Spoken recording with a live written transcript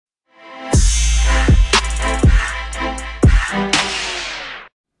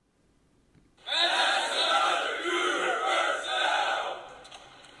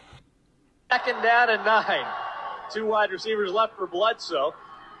down and 9. 2 wide receivers left for Bledsoe.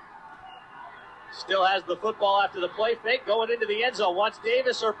 Still has the football after the play fake. Going into the end zone. Wants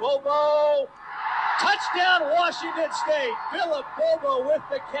Davis or Bobo. Touchdown, Washington State. Philip Bobo with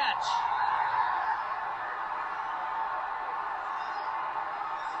the catch.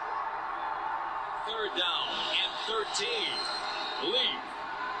 Third down and 13. Lee.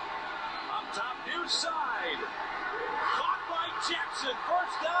 Up top, near side. Caught by Jackson.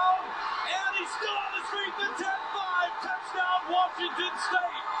 First down. And he's still on his feet. The 10-5. Touchdown, Washington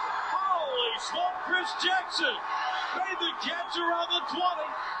State. Holy smoke, Chris Jackson made the catch around the 20.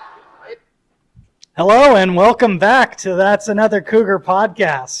 Hello and welcome back to That's Another Cougar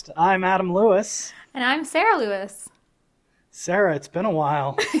podcast. I'm Adam Lewis. And I'm Sarah Lewis. Sarah, it's been a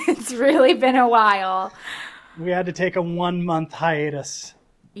while. It's really been a while. We had to take a 1-month hiatus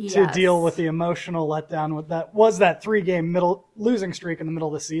to deal with the emotional letdown with that 3-game losing streak in the middle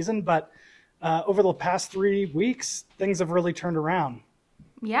of the season. But over the past 3 weeks, things have really turned around.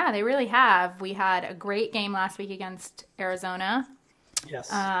 Yeah, they really have. We had a great game last week against Arizona. Yes.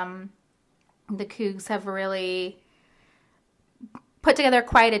 The Cougs have really put together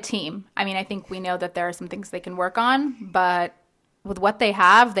quite a team. I mean, I think we know that there are some things they can work on, but with what they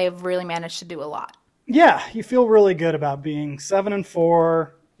have, they've really managed to do a lot. Yeah, you feel really good about being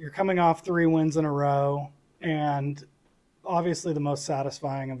 7-4. You're coming off 3 wins in a row, and obviously the most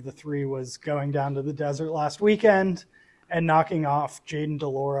satisfying of the 3 was going down to the desert last weekend and knocking off Jaden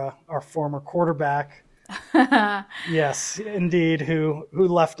DeLora, our former quarterback. Yes, indeed, who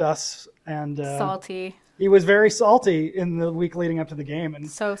left us. And salty. He was very salty in the week leading up to the game. And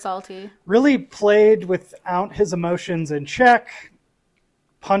so salty. Really played without his emotions in check,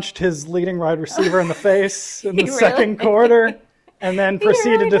 punched his leading wide receiver in the face in the second quarter, and then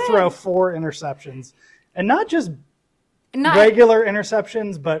proceeded to throw 4 interceptions. And not just regular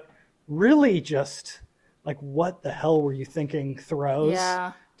interceptions, but really just like, what the hell were you thinking throws?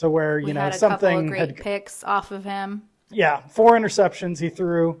 Yeah. To where, we know, had a something couple of great picks off of him. Yeah, 4 interceptions he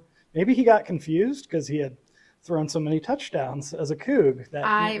threw. Maybe he got confused because he had thrown so many touchdowns as a Coug.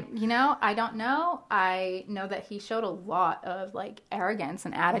 I don't know. I know that he showed a lot of arrogance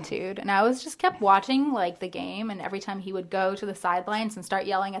and attitude, and I was just kept watching the game, and every time he would go to the sidelines and start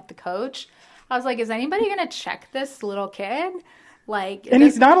yelling at the coach, I was like, is anybody gonna check this little kid? And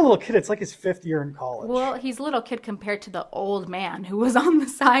he's not a little kid. It's like his 5th year in college. Well, he's a little kid compared to the old man who was on the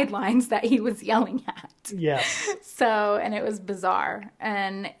sidelines that he was yelling at. Yes. So, and it was bizarre.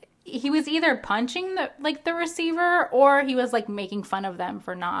 And he was either punching the receiver, or he was making fun of them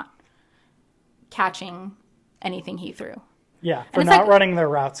for not catching anything he threw. Yeah, for not running their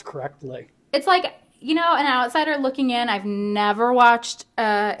routes correctly. It's an outsider looking in. I've never watched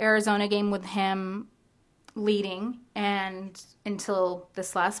an Arizona game with him leading and until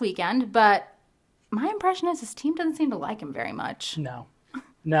this last weekend, but my impression is his team doesn't seem to like him very much. No,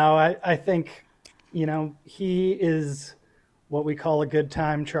 I think, he is what we call a good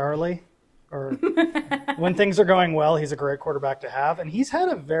time Charlie, or when things are going well, he's a great quarterback to have, and he's had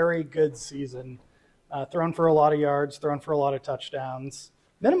a very good season, thrown for a lot of yards, thrown for a lot of touchdowns,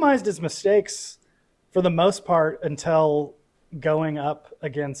 minimized his mistakes for the most part until going up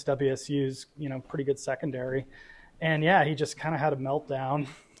against WSU's, pretty good secondary. And yeah, he just kind of had a meltdown.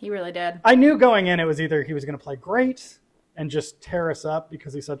 He really did. I knew going in it was either he was going to play great and just tear us up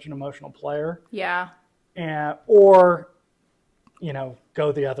because he's such an emotional player. Yeah. Or,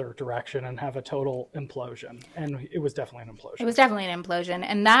 go the other direction and have a total implosion. And it was definitely an implosion. It was definitely an implosion.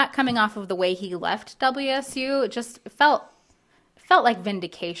 And that coming off of the way he left WSU, it just felt like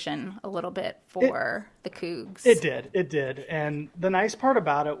vindication a little bit for the Cougs. It did. And the nice part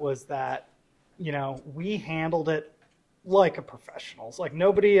about it was that, we handled it like a professionals.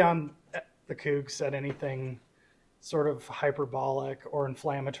 Nobody on the Cougs said anything sort of hyperbolic or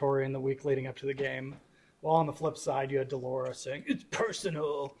inflammatory in the week leading up to the game. While on the flip side, you had DeLora saying, it's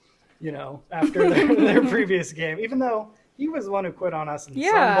personal, after their previous game. Even though he was the one who quit on us in the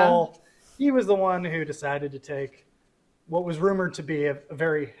Sun Bowl, he was the one who decided to take what was rumored to be a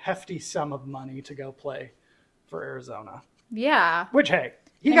very hefty sum of money to go play for Arizona. Yeah. Which, hey,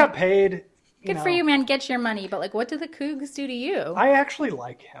 he got paid. Good for you, man. Get your money. But what do the Cougs do to you? I actually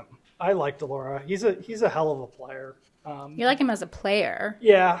like him. I like DeLora. He's a hell of a player. You like him as a player.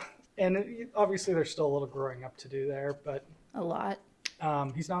 Yeah. And obviously there's still a little growing up to do there, but a lot.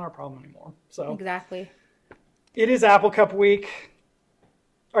 He's not our problem anymore. So exactly. It is Apple Cup week.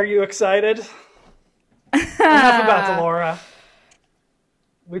 Are you excited? Enough about DeLora.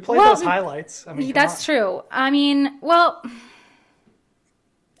 We played those highlights. That's true.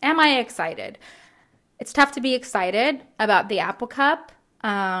 Am I excited? It's tough to be excited about the Apple Cup.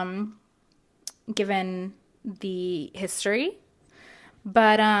 given the history.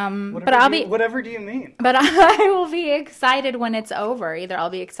 But whatever do you mean? But I will be excited when it's over. Either I'll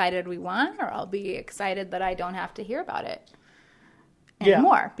be excited we won, or I'll be excited that I don't have to hear about it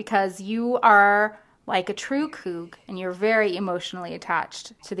anymore. Because you are like a true Coug, and you're very emotionally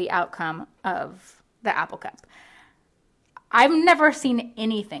attached to the outcome of the Apple Cup. I've never seen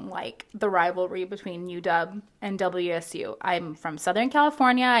anything like the rivalry between UW and WSU. I'm from Southern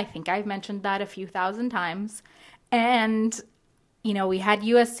California. I think I've mentioned that a few thousand times. And, you know, we had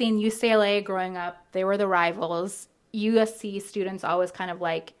USC and UCLA growing up. They were the rivals. USC students always kind of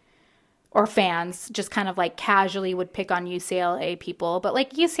like, or fans, just kind of like casually would pick on UCLA people. But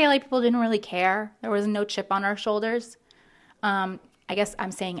like UCLA people didn't really care. There was no chip on our shoulders. I guess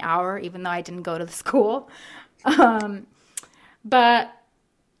I'm saying our, even though I didn't go to the school. But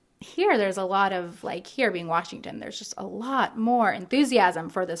here, there's a lot of, like, here being Washington, there's just a lot more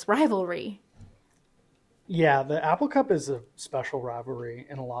enthusiasm for this rivalry. Yeah, the Apple Cup is a special rivalry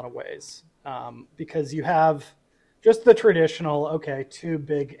in a lot of ways because you have just the traditional, okay, two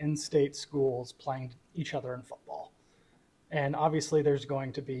big in-state schools playing each other in football. And obviously there's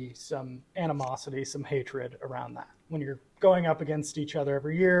going to be some animosity, some hatred around that when you're going up against each other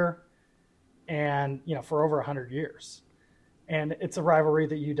every year and, you know, for over 100 years. And it's a rivalry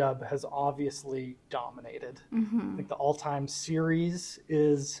that UW has obviously dominated. I think the all-time series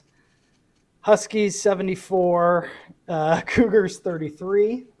is Huskies 74, Cougars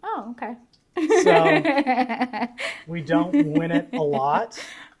 33. Oh, okay. So we don't win it a lot.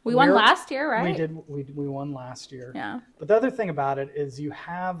 We won last year, right? We did. We won last year. Yeah. But the other thing about it is you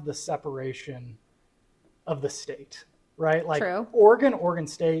have the separation of the state. Right? Like True. Oregon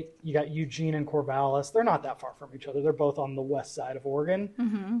State, you got Eugene and Corvallis. They're not that far from each other. They're both on the west side of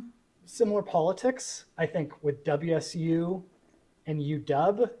Oregon. Similar politics. I think with WSU and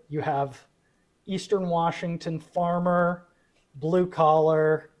UW, you have Eastern Washington farmer, blue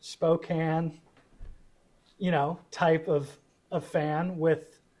collar, Spokane, you know, type of fan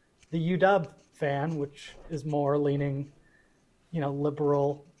with the UW fan, which is more leaning, you know,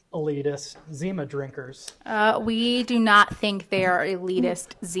 liberal, elitist Zima drinkers. We do not think they are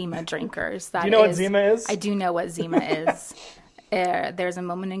elitist Zima drinkers. Do you know what Zima is? I do know what Zima is. There's a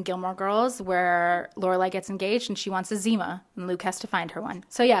moment in Gilmore Girls where Lorelai gets engaged and she wants a Zima, and Luke has to find her one.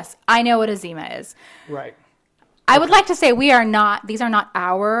 So yes, I know what a Zima is. Right. I would like to say these are not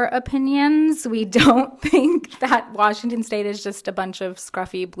our opinions. We don't think that Washington State is just a bunch of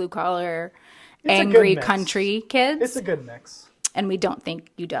scruffy, blue-collar, angry country kids. It's a good mix. And we don't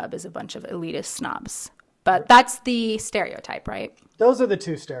think UW is a bunch of elitist snobs. But that's the stereotype, right? Those are the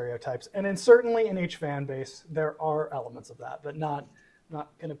two stereotypes. And then certainly in each fan base, there are elements of that, but not going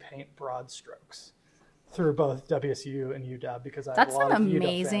to paint broad strokes through both WSU and UW because I have a lot of UW fans. That's some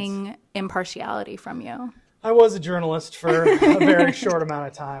amazing impartiality from you. I was a journalist for a very short amount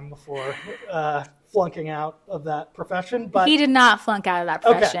of time before flunking out of that profession. But he did not flunk out of that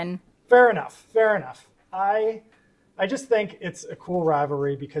profession. Okay. Fair enough. I just think it's a cool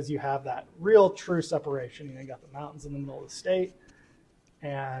rivalry because you have that real true separation. You know, you got the mountains in the middle of the state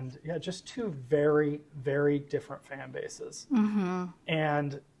and just two very, very different fan bases.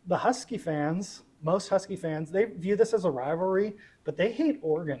 And the Husky fans, most Husky fans, they view this as a rivalry, but they hate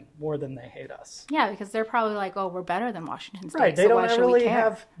Oregon more than they hate us. Yeah, because they're probably like, oh, we're better than Washington State. Right. They don't really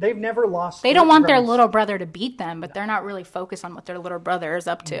they've never lost. They don't want their little brother to beat them, but they're not really focused on what their little brother is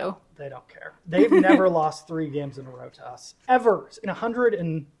up to. No, they don't care. They've never lost 3 games in a row to us. Ever. In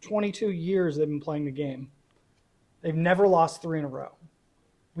 122 years they've been playing the game. They've never lost 3 in a row.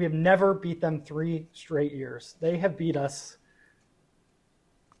 We have never beat them 3 straight years. They have beat us,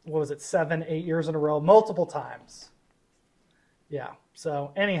 7, 8 years in a row, multiple times. Yeah.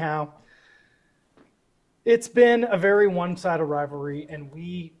 So anyhow, it's been a very one-sided rivalry, and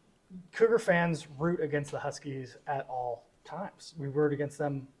we Cougar fans root against the Huskies at all times. We root against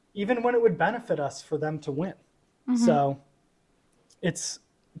them even when it would benefit us for them to win. So it's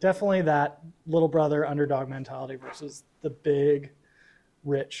definitely that little brother underdog mentality versus the big,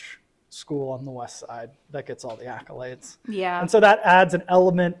 rich school on the west side that gets all the accolades. Yeah. And so that adds an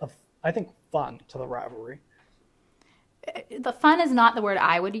element of, I think, fun to the rivalry. The fun is not the word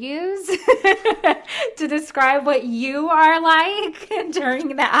I would use to describe what you are like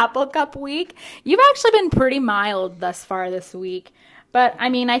during the Apple Cup week. You've actually been pretty mild thus far this week. But, I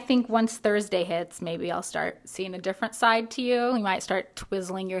mean, I think once Thursday hits, maybe I'll start seeing a different side to you. You might start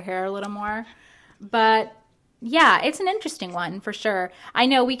twizzling your hair a little more. But, yeah, it's an interesting one for sure. I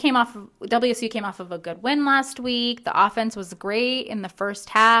know WSU came off of a good win last week. The offense was great in the first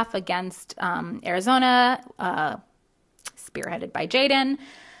half against Arizona, spearheaded by Jaden.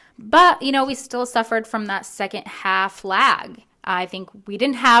 But, we still suffered from that second half lag. I think we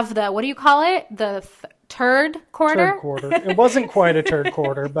didn't have the, what do you call it? The turd quarter? Turd quarter. It wasn't quite a turd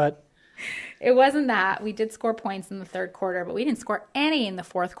quarter, but... It wasn't that. We did score points in the third quarter, but we didn't score any in the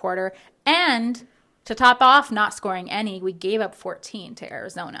fourth quarter. And to top off not scoring any, we gave up 14 to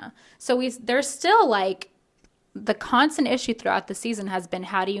Arizona. So there's still the constant issue throughout the season has been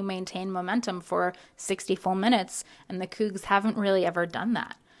how do you maintain momentum for 60 full minutes? And the Cougs haven't really ever done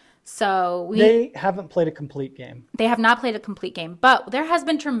that. So they haven't played a complete game. They have not played a complete game, but there has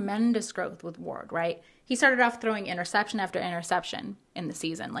been tremendous growth with Ward, right? He started off throwing interception after interception in the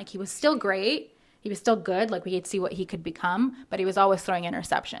season. He was still great. He was still good. We could see what he could become, but he was always throwing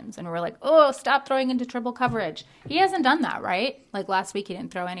interceptions. And we were like, oh, stop throwing into triple coverage. He hasn't done that, right? Last week he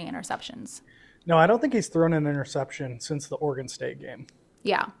didn't throw any interceptions. No, I don't think he's thrown an interception since the Oregon State game.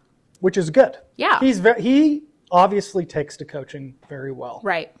 Yeah. Which is good. Yeah. He obviously takes to coaching very well.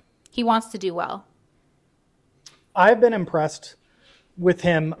 Right. He wants to do well. I've been impressed with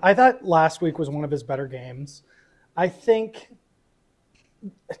him. I thought last week was one of his better games. I think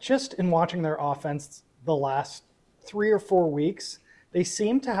just in watching their offense the last 3 or 4 weeks, they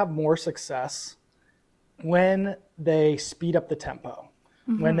seem to have more success when they speed up the tempo.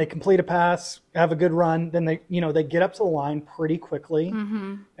 Mm-hmm. When they complete a pass, have a good run, then they get up to the line pretty quickly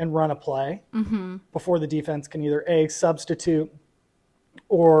and run a play before the defense can either A, substitute,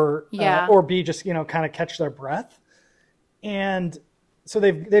 or B, just kind of catch their breath. And so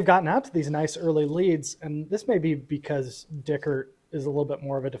they've gotten out to these nice early leads, and this may be because Dickert is a little bit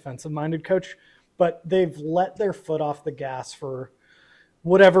more of a defensive-minded coach, but they've let their foot off the gas for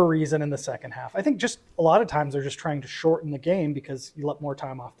whatever reason in the second half. I think just a lot of times they're just trying to shorten the game because you let more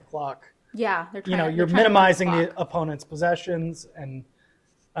time off the clock. Yeah, you're minimizing the opponent's possessions and.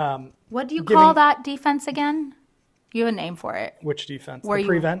 What do you call that defense again? You have a name for it. Which defense? The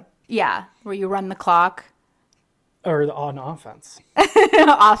prevent? Yeah, where you run the clock. Or on offense.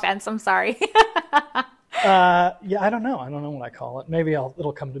 Offense, I'm sorry. I don't know. I don't know what I call it. Maybe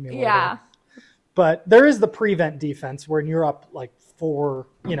it'll come to me later. Yeah. But there is the prevent defense where you're up 4,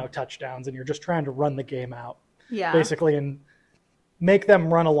 touchdowns and you're just trying to run the game out. Yeah. Basically, and make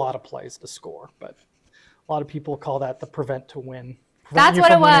them run a lot of plays to score. But a lot of people call that the prevent to win. That's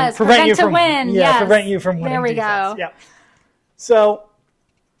what it was. Prevent to win. Yeah, yes. Prevent you from winning. There we defense. go. Yeah. So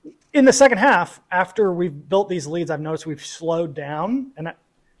in the second half, after we've built these leads, I've noticed we've slowed down. And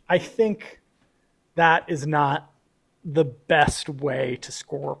I think that is not the best way to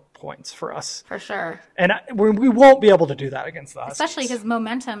score points for us. For sure. And we won't be able to do that against the Huskies. Especially because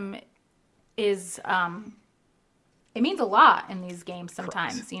momentum is, it means a lot in these games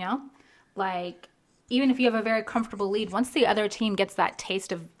sometimes, Correct. Even if you have a very comfortable lead, once the other team gets that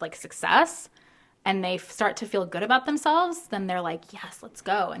taste of success and they start to feel good about themselves, then they're like, yes, let's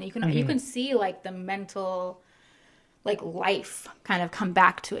go. And you can see the mental life kind of come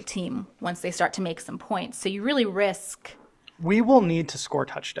back to a team once they start to make some points. So you really risk. We will need to score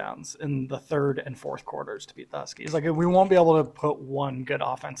touchdowns in the third and fourth quarters to beat the Huskies. We won't be able to put one good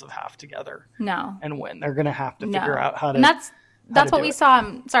offensive half together. No. And win. They're going to have to figure out how to. And that's what we saw.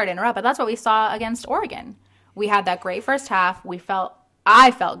 I'm sorry to interrupt, but that's what we saw against Oregon. We had that great first half.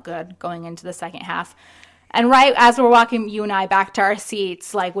 I felt good going into the second half. And right as we're walking, you and I, back to our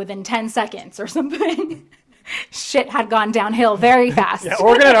seats, within 10 seconds or something, shit had gone downhill very fast. Yeah,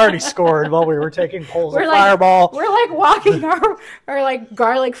 Oregon had already scored while we were taking pulls of Fireball. We're walking our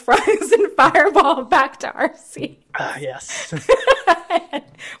garlic fries and Fireball back to our seat. Yes. Which,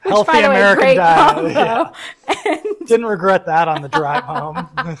 Healthy by the way, American great diet. combo. Yeah. And didn't regret that on the drive home.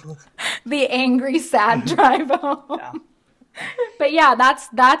 the angry, sad drive home. Yeah. But yeah,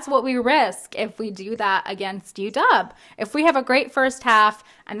 that's what we risk if we do that against UW. If we have a great first half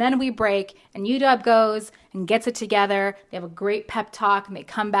and then we break and UW goes and gets it together, they have a great pep talk and they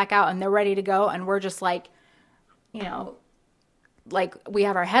come back out and they're ready to go and we're just we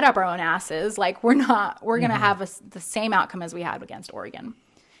have our head up our own asses. We're going to have the same outcome as we had against Oregon.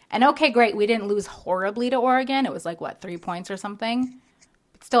 And okay, great. We didn't lose horribly to Oregon. It was 3 points or something.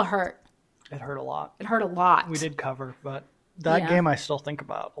 It still hurt. It hurt a lot. It hurt a lot. We did cover, but that game I still think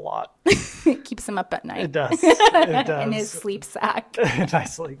about a lot. It keeps him up at night. It does. It does. In his sleep sack.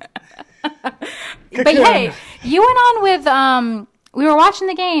 Nicely. But hey, you went on with we were watching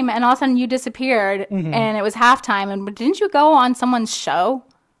the game and all of a sudden you disappeared and it was halftime. And didn't you go on someone's show?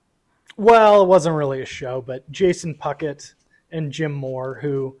 Well, it wasn't really a show, but Jason Puckett and Jim Moore,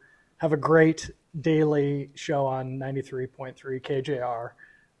 who have a great daily show on 93.3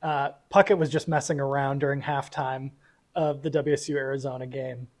 KJR. Puckett was just messing around during halftime of the WSU Arizona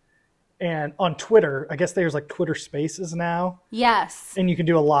game. And on Twitter, I guess there's like Twitter Spaces now. Yes. And you can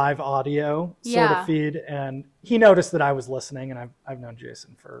do a live audio sort Yeah. of feed. And he noticed that I was listening, and I've known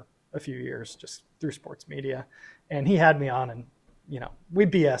Jason for a few years just through sports media. And he had me on, and we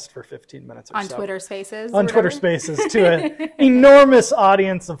BS'd for 15 minutes or On so. Twitter Spaces? On Twitter Spaces to an enormous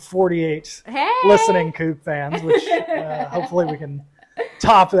audience of 48 listening Coug fans, which hopefully we can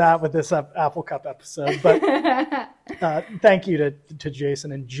top that with this Apple Cup episode. But thank you to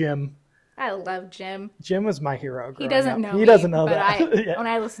Jason and Jim. I love Jim. Jim was my hero. He doesn't know. He doesn't know but that. Yeah. When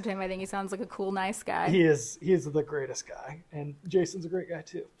I listen to him, I think he sounds like a cool, nice guy. He is the greatest guy, and Jason's a great guy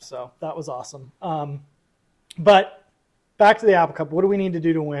too. So that was awesome. But back to the Apple Cup. What do we need to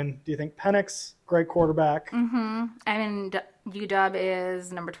do to win? Do you think Penix, great quarterback? Mm-hmm. And UW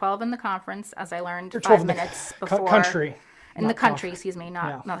is number 12 in the conference, as I learned 12 5 minutes before. Country. In the country, excuse me,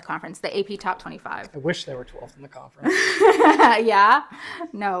 Yeah. not the conference. The AP Top 25. I wish they were 12th in the conference. Yeah?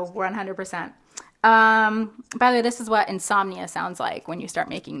 No, we're 100%. By the way, this is what insomnia sounds like when you start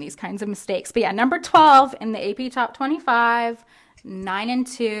making these kinds of mistakes. But yeah, number 12 in the AP Top 25,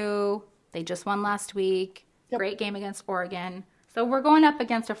 9-2. They just won last week. Yep. Great game against Oregon. So we're going up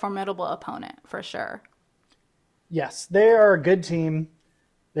against a formidable opponent for sure. Yes, they are a good team.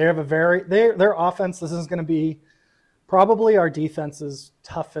 They have their offense. This is going to be probably our defense's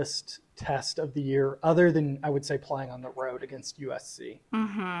toughest test of the year, other than, I would say, playing on the road against USC.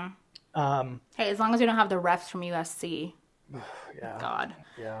 Mm-hmm. Hey, as long as we don't have the refs from USC. Yeah. God.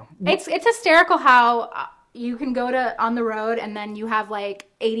 Yeah. It's hysterical how you can go on the road and then you have like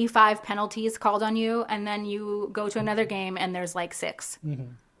 85 penalties called on you, and then you go to another game and there's like 6. Mm-hmm.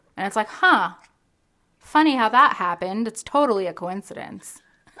 And it's like, funny how that happened. It's totally a coincidence.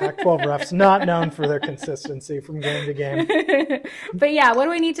 Pac-12 refs not known for their consistency from game to game. But yeah, what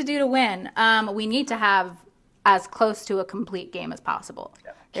do we need to do to win? We need to have as close to a complete game as possible.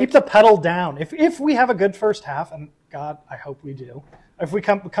 Yeah. Keep the pedal down. If we have a good first half, and God, I hope we do. If we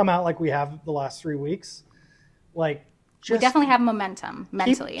come out like we have the last 3 weeks, like we definitely have momentum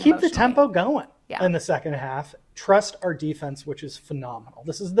mentally. Keep the tempo going in the second half. Trust our defense, which is phenomenal.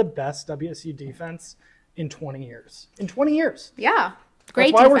 This is the best WSU defense in 20 years. In 20 years. Yeah.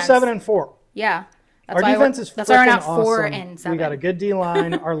 Great That's why defense. we're 7-4. Yeah. Our defense is that's why we're not freaking 4-7. We got a good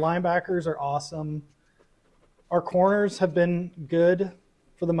D-line. Our linebackers are awesome. Our corners have been good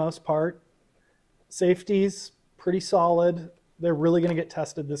for the most part. Safeties, pretty solid. They're really going to get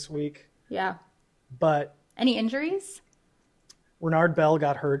tested this week. Yeah. But any injuries? Renard Bell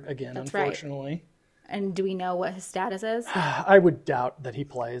got hurt again, That's unfortunately. Right. And do we know what his status is? I would doubt that he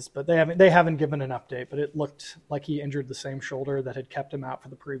plays, but they haven't given an update. But it looked like he injured the same shoulder that had kept him out for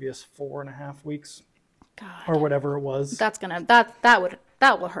the previous 4.5 weeks, God. or whatever it was. That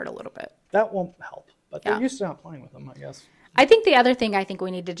will hurt a little bit. That won't help, but they're used to not playing with him, I guess. I think the other thing I think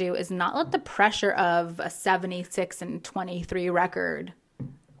we need to do is not let the pressure of a 76-23 record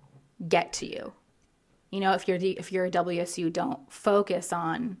get to you. You know, if you're a WSU, don't focus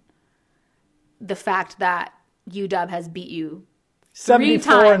on the fact that UW has beat you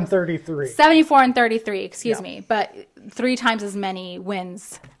 74-33. 74-33, excuse me, but 3 times as many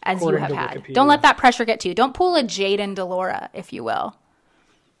wins as According you to have had. Wikipedia. Don't let that pressure get to you. Don't pull a Jaden Delora, if you will.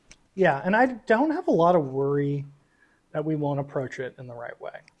 Yeah, and I don't have a lot of worry that we won't approach it in the right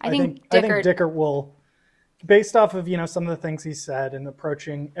way. I think Dickert will, based off of some of the things he said, and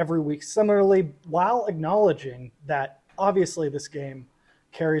approaching every week similarly, while acknowledging that obviously this game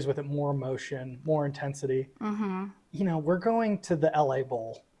carries with it more emotion, more intensity. Mm-hmm. We're going to the LA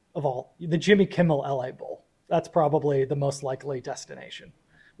Bowl the Jimmy Kimmel LA Bowl. That's probably the most likely destination,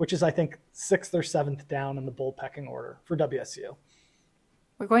 which is, I think, 6th or 7th down in the bowl pecking order for WSU.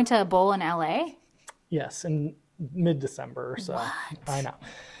 We're going to a bowl in LA? Yes, in mid-December or so. What? I know.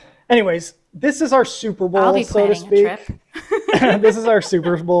 Anyways, this is our Super Bowl, I'll be so to planning a speak. trip. This is our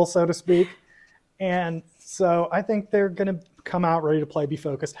Super Bowl, so to speak. And so I think they're going to come out ready to play, be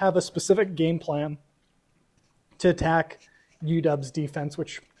focused, have a specific game plan to attack UW's defense,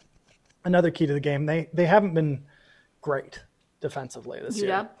 which another key to the game. They haven't been great defensively this year.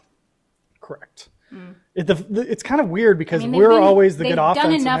 UW? Correct. It's kind of weird because we're always the good offense.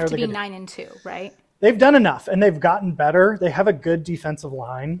 They've done enough to be 9-2, right? They've done enough, and they've gotten better. They have a good defensive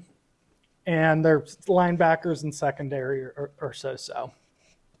line, and their linebackers and secondary are so-so,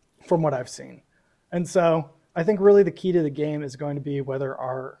 from what I've seen. And so I think really the key to the game is going to be whether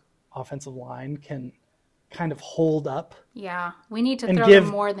our offensive line can kind of hold up. Yeah, we need to and throw give-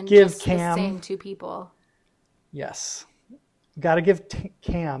 them more than give just Cam- the same 2 people. Yes. Got to give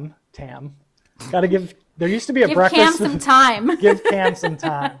Tam. Got to give. There used to be a Give breakfast. Cam some time. Give Cam some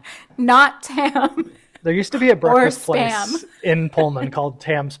time. Not Tam. There used to be a breakfast Or place Spam. in Pullman called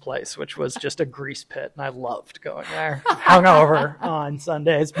Tam's Place, which was just a grease pit, and I loved going there. Hungover on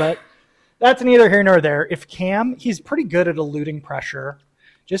Sundays, but that's neither here nor there. If Cam, he's pretty good at eluding pressure.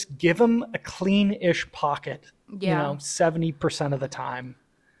 Just give him a clean-ish pocket, Yeah. 70% of the time.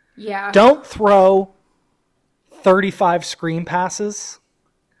 Yeah. Don't throw 35 screen passes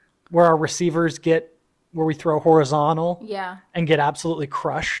where our receivers where we throw horizontal Yeah. and get absolutely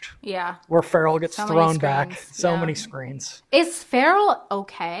crushed. Yeah. Where Farrell gets So many thrown back. screens, So yeah. many screens. Is Farrell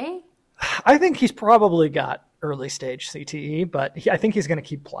okay? I think he's probably got early stage CTE, but I think he's going to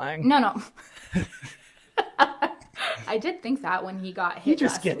keep playing. No. I did think that when he got He hit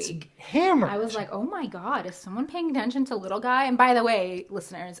just last gets week. hammered. I was like, oh my God, is someone paying attention to little guy? And by the way,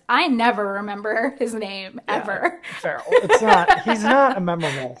 listeners, I never remember his name ever. Farrell. He's not a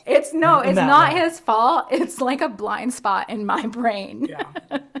memorable. It's in not that way. his fault. It's like a blind spot in my brain. Yeah,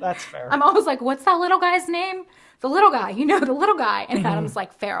 that's fair. I'm always like, what's that little guy's name? The little guy, the little guy. And Adam's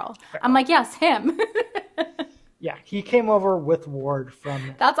like, Farrell. I'm like, yes, him. Yeah, he came over with Ward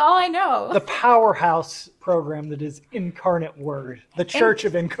from That's all I know. the powerhouse program that is Incarnate Word, the Church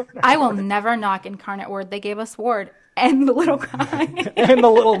of Incarnate I will Word. never knock Incarnate Word. They gave us Ward and the little guy, And the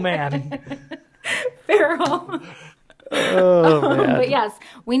little man. Farrell. Oh, man. But yes,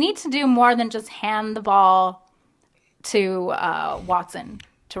 we need to do more than just hand the ball to Watson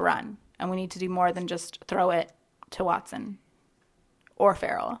to run. And we need to do more than just throw it to Watson or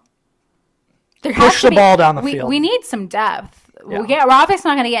Farrell. There has Push to the ball down the we, field. We need some depth. Yeah. We're obviously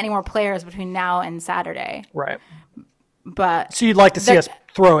not going to get any more players between now and Saturday. Right. But So you'd like to see us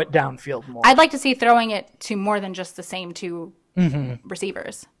throw it downfield more. I'd like to see throwing it to more than just the same two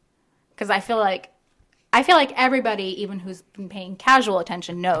receivers. Because I feel like everybody, even who's been paying casual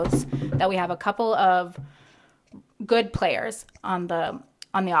attention, knows that we have a couple of good players on the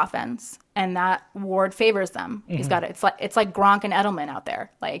offense, and that Ward favors them. He's got it. It's like Gronk and Edelman out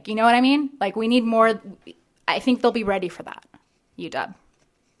there. Like, you know what I mean? Like, we need more. I think they'll be ready for that. UW.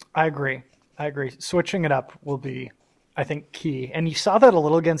 I agree. Switching it up will be, I think, key. And you saw that a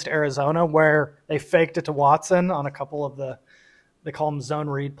little against Arizona where they faked it to Watson on a couple of they call them zone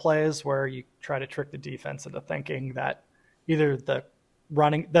read plays, where you try to trick the defense into thinking that either the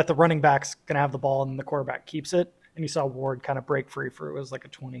running back's going to have the ball and the quarterback keeps it. And you saw Ward kind of break free for it was like a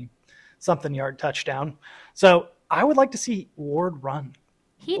 20-something yard touchdown. So I would like to see Ward run.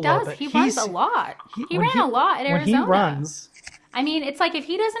 He does. He runs a lot. He ran a lot at Arizona. When he runs. I mean, it's like if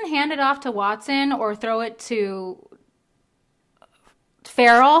he doesn't hand it off to Watson or throw it to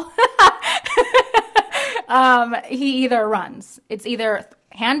Farrell, he either runs. It's either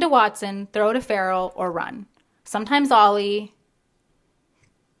hand to Watson, throw to Farrell, or run. Sometimes Ollie.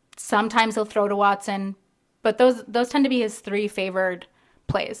 Sometimes he'll throw to Watson. But those tend to be his three favored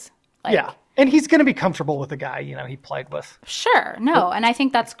plays. Like, Yeah. And he's going to be comfortable with the guy, he played with. Sure. No. And I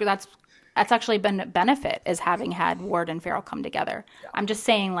think that's actually been a benefit, is having had Ward and Farrell come together. Yeah. I'm just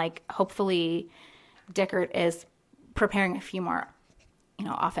saying, like, hopefully Dickert is preparing a few more,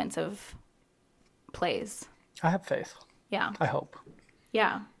 offensive plays. I have faith. Yeah. I hope.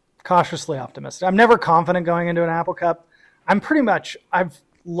 Yeah. Cautiously optimistic. I'm never confident going into an Apple Cup. I've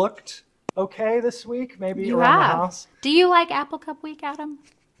looked okay this week, maybe You around have. the house. Do you like Apple Cup week, Adam?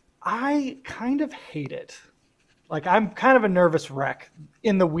 I kind of hate it. Like, I'm kind of a nervous wreck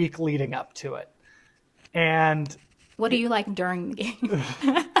in the week leading up to it. And what do you like during the game?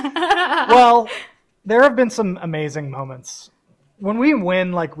 well, there have been some amazing moments. When we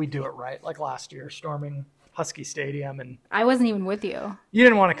win, like, we do it right. Like last year, storming Husky Stadium, and I wasn't even with you. You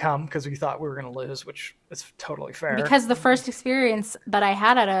didn't want to come because we thought we were going to lose, which is totally fair. Because the first experience that I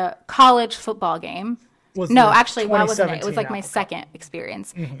had at a college football game was actually, that wasn't it. It was like Apple my Cup. second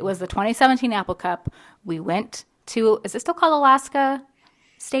experience. Mm-hmm. It was the 2017 Apple Cup. We went to, is it still called Alaska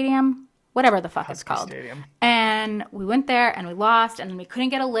Stadium? Whatever the fuck it's called. Stadium. And we went there and we lost, and we couldn't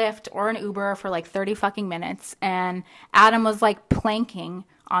get a lift or an Uber for like 30 fucking minutes. And Adam was like planking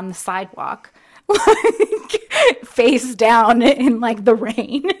on the sidewalk, like face down in like the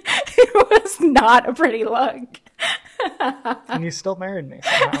rain. It was not a pretty look. And you still married me.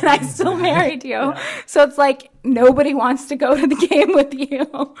 And I still married you. Yeah. So it's like nobody wants to go to the game with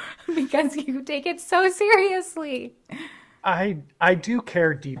you because you take it so seriously. I do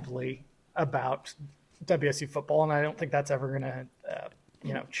care deeply about WSU football, and I don't think that's ever going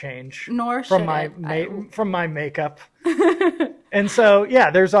to change. Nor from should from my makeup. And so, yeah,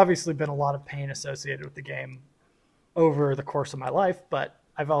 there's obviously been a lot of pain associated with the game over the course of my life, but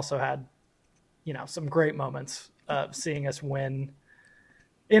I've also had, some great moments of seeing us win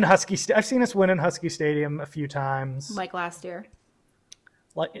in Husky. I've seen us win in Husky Stadium a few times. Like last year.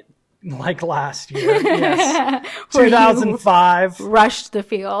 Like like last year. Yes. Where you 2005 rushed the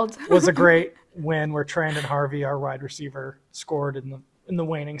field. was a great win where Trandon Harvey, our wide receiver, scored in the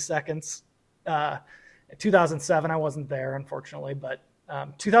waning seconds. 2007, I wasn't there, unfortunately, but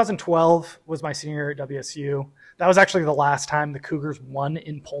 2012 was my senior year at WSU. That was actually the last time the Cougars won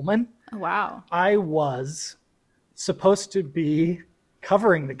in Pullman. Oh, wow. I was supposed to be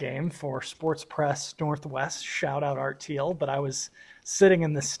covering the game for Sports Press Northwest, shout out Art Teal, but I was sitting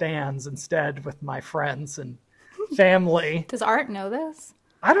in the stands instead with my friends and family. Does Art know this?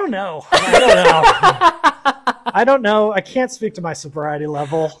 I don't know. I can't speak to my sobriety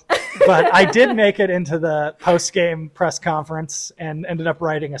level, but I did make it into the post-game press conference and ended up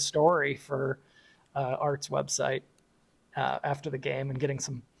writing a story for Art's website after the game and getting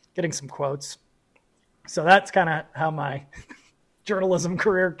some quotes. So that's kind of how my journalism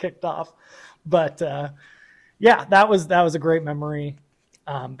career kicked off. But yeah, that was a great memory.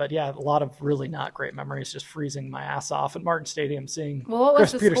 But yeah, a lot of really not great memories, just freezing my ass off at Martin Stadium, seeing Well, what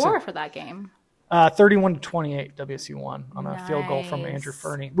was Chris the Peterson. score for that game? 31-28, WSU won on a field goal from Nice. Andrew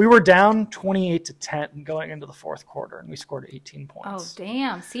Fernie. We were down 28-10 going into the fourth quarter, and we scored 18 Oh, points.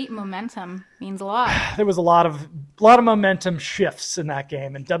 damn. See, momentum means a lot. There was a lot of momentum shifts in that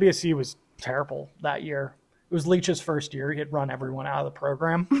game, and WSU was terrible that year. It was Leach's first year. He had run everyone out of the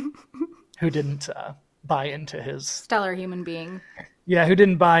program who didn't buy into his Stellar human being. who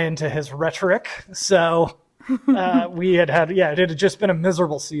didn't buy into his rhetoric. So it had just been a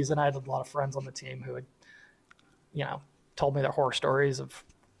miserable season. I had a lot of friends on the team who had, told me their horror stories of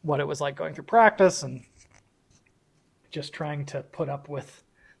what it was like going through practice and just trying to put up with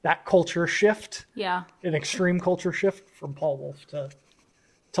that culture shift, Yeah. an extreme culture shift from Paul Wolf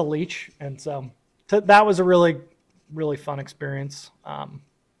to Leach. And so that was a really, really fun experience.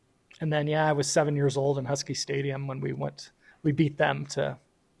 And then, I was 7 years old in Husky Stadium when we beat them to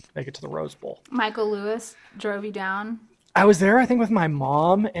make it to the Rose Bowl. Michael Lewis drove you down. I was there, I think, with my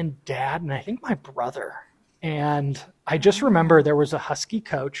mom and dad, and I think my brother. And I just remember there was a Husky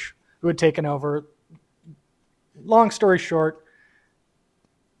coach who had taken over. Long story short,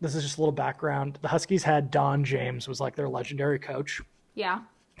 this is just a little background. The Huskies had Don James, was like their legendary coach Yeah.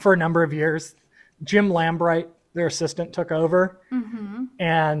 for a number of years. Jim Lambright, their assistant, took over. Mm-hmm.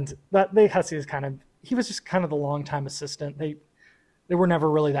 And the Huskies he was just kind of the longtime assistant. They were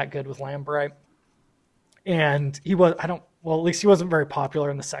never really that good with Lambright. And at least he wasn't very popular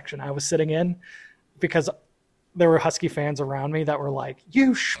in the section I was sitting in because there were Husky fans around me that were like,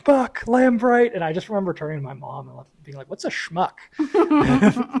 "You schmuck, Lambright." And I just remember turning to my mom and being like, "What's a schmuck?"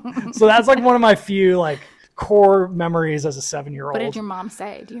 So that's like one of my few like core memories as a 7-year-old. What did your mom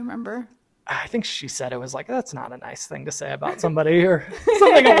say? Do you remember? I think she said it was like, "That's not a nice thing to say about somebody," or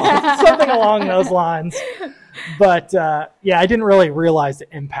something along those lines. But I didn't really realize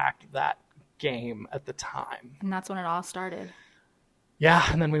the impact of that game at the time. And that's when it all started. Yeah,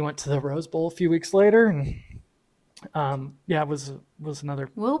 and then we went to the Rose Bowl a few weeks later, and it was another.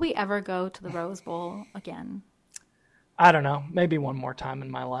 Will we ever go to the Rose Bowl again? I don't know, maybe one more time in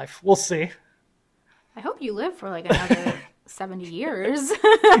my life. We'll see. I hope you live for like another 70 years.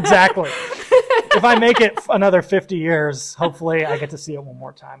 Exactly. If I make it another 50 years, hopefully I get to see it one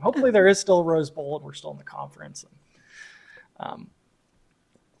more time. Hopefully there is still a Rose Bowl and we're still in the conference.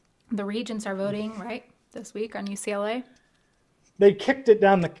 The regents are voting, right, this week on UCLA? They kicked it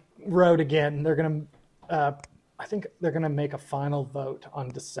down the road again. They're going to, I think they're going to make a final vote on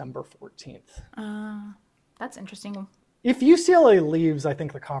December 14th. That's interesting. If UCLA leaves, I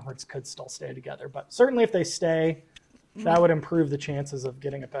think the conference could still stay together. But certainly if they stay, that would improve the chances of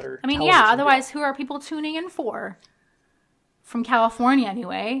getting a better television otherwise who are people tuning in for? From California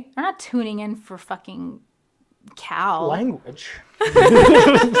anyway. They're not tuning in for fucking Cal. language.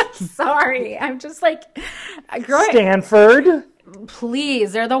 Sorry. I'm just like Stanford.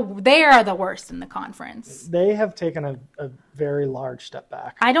 please, they are the worst in the conference. They have taken a very large step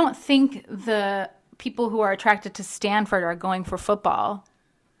back. I don't think the people who are attracted to Stanford are going for football.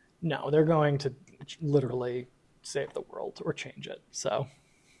 No, they're going to literally save the world or change it. So,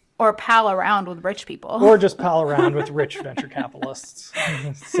 Or pal around with rich people. or just pal around with rich venture capitalists.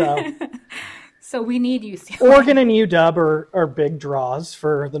 So we need UCLA. Oregon and UW are big draws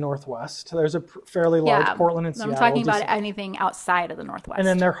for the Northwest. There's a fairly large Portland and Seattle. I'm talking about anything outside of the Northwest. And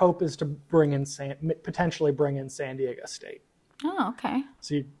then their hope is to potentially bring in San Diego State. Oh, okay.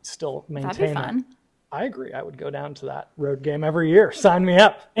 So you still maintain That'd be that. fun. I agree. I would go down to that road game every year. Sign me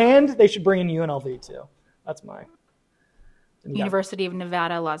up. And they should bring in UNLV too. That's my... University of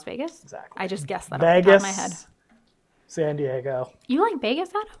Nevada, Las Vegas? Exactly. I just guessed that Vegas, off the top of my head. San Diego. You like Vegas,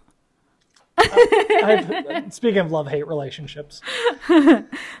 Adam? Speaking of love-hate relationships.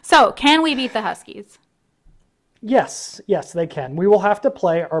 So, can we beat the Huskies? Yes, they can. We will have to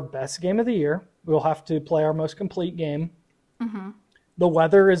play our best game of the year. We will have to play our most complete game. Mm-hmm. The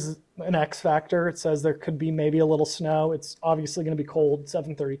weather is an X factor. It says there could be maybe a little snow. It's obviously going to be cold.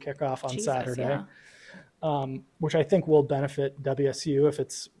 7:30 kickoff on Saturday, which I think will benefit WSU if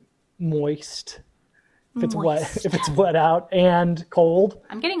it's moist. If it's wet out and cold.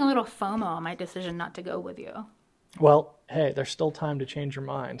 I'm getting a little FOMO on my decision not to go with you. Well, hey, there's still time to change your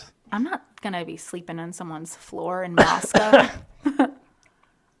mind. I'm not going to be sleeping on someone's floor in Moscow.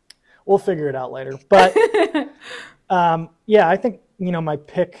 We'll figure it out later. But, I think, my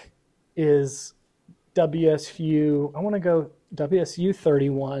pick is WSU. I want to go WSU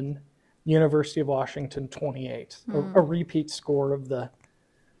 31, University of Washington 28. A repeat score of the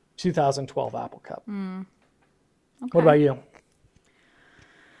 2012 Apple Cup. Okay. What about you?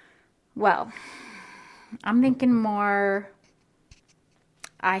 Well, I'm thinking more,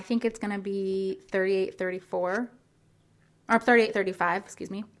 I think it's going to be 38-34, or 38-35, excuse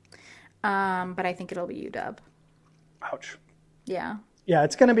me. But I think it'll be UW. Ouch. Yeah. Yeah,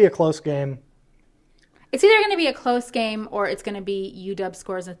 it's going to be a close game. It's either going to be a close game or it's going to be UW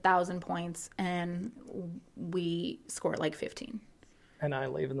scores 1,000 points and we score like 15. And I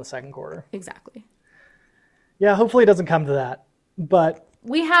leave in the second quarter. Exactly. Yeah, hopefully it doesn't come to that. But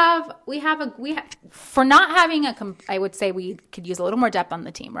we have for not having I would say we could use a little more depth on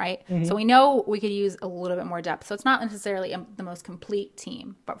the team, right? Mm-hmm. So we know we could use a little bit more depth. So it's not necessarily the most complete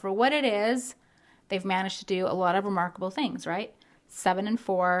team, but for what it is, they've managed to do a lot of remarkable things, right?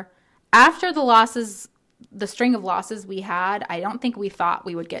 7-4. After the string of losses we had, I don't think we thought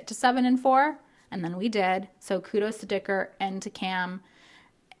we would get to 7-4, and then we did. So kudos to Dicker and to Cam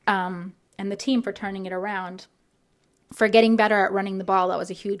and the team for turning it around, for getting better at running the ball. That was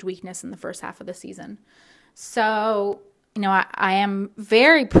a huge weakness in the first half of the season. So, I am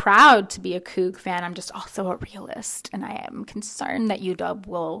very proud to be a Coug fan. I'm just also a realist, and I am concerned that UW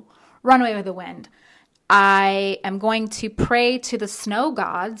will run away with the wind. I am going to pray to the snow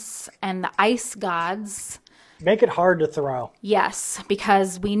gods and the ice gods. Make it hard to throw. Yes,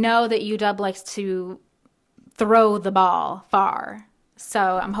 because we know that UW likes to throw the ball far.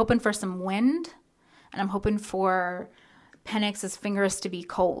 So I'm hoping for some wind, and I'm hoping for Penix's fingers to be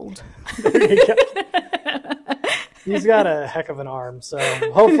cold. There you go. He's got a heck of an arm, so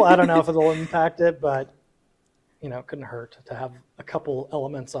hopefully, I don't know if it'll impact it, but it couldn't hurt to have a couple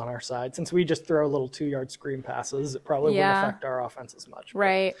elements on our side. Since we just throw little 2-yard screen passes, it probably wouldn't affect our offense as much.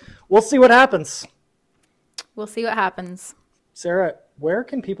 Right. We'll see what happens. We'll see what happens. Sarah, where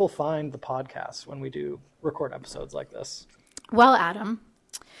can people find the podcast when we do record episodes like this? Well, Adam,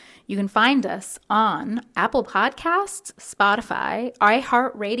 you can find us on Apple Podcasts, Spotify,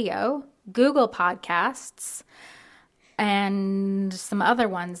 iHeartRadio, Google Podcasts, and some other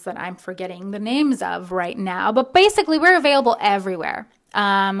ones that I'm forgetting the names of right now. But basically, we're available everywhere.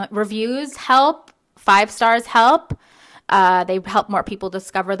 Reviews help. 5 stars help. They help more people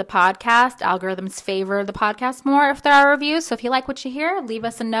discover the podcast. Algorithms favor the podcast more if there are reviews. So if you like what you hear, leave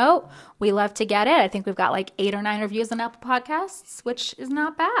us a note. We love to get it. I think we've got like 8 or 9 reviews on Apple Podcasts, which is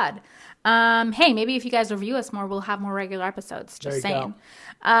not bad. Hey, maybe if you guys review us more, we'll have more regular episodes. Just saying.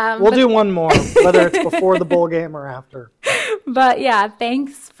 We'll do one more, whether it's before the bowl game or after. But yeah,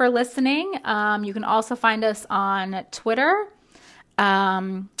 thanks for listening. You can also find us on Twitter,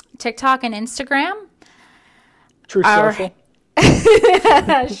 TikTok, and Instagram. True Social.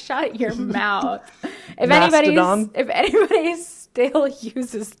 Shut your mouth. If anybody still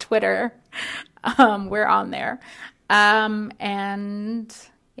uses Twitter, we're on there. And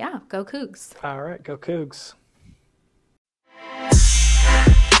yeah, go Cougs. All right, go Cougs.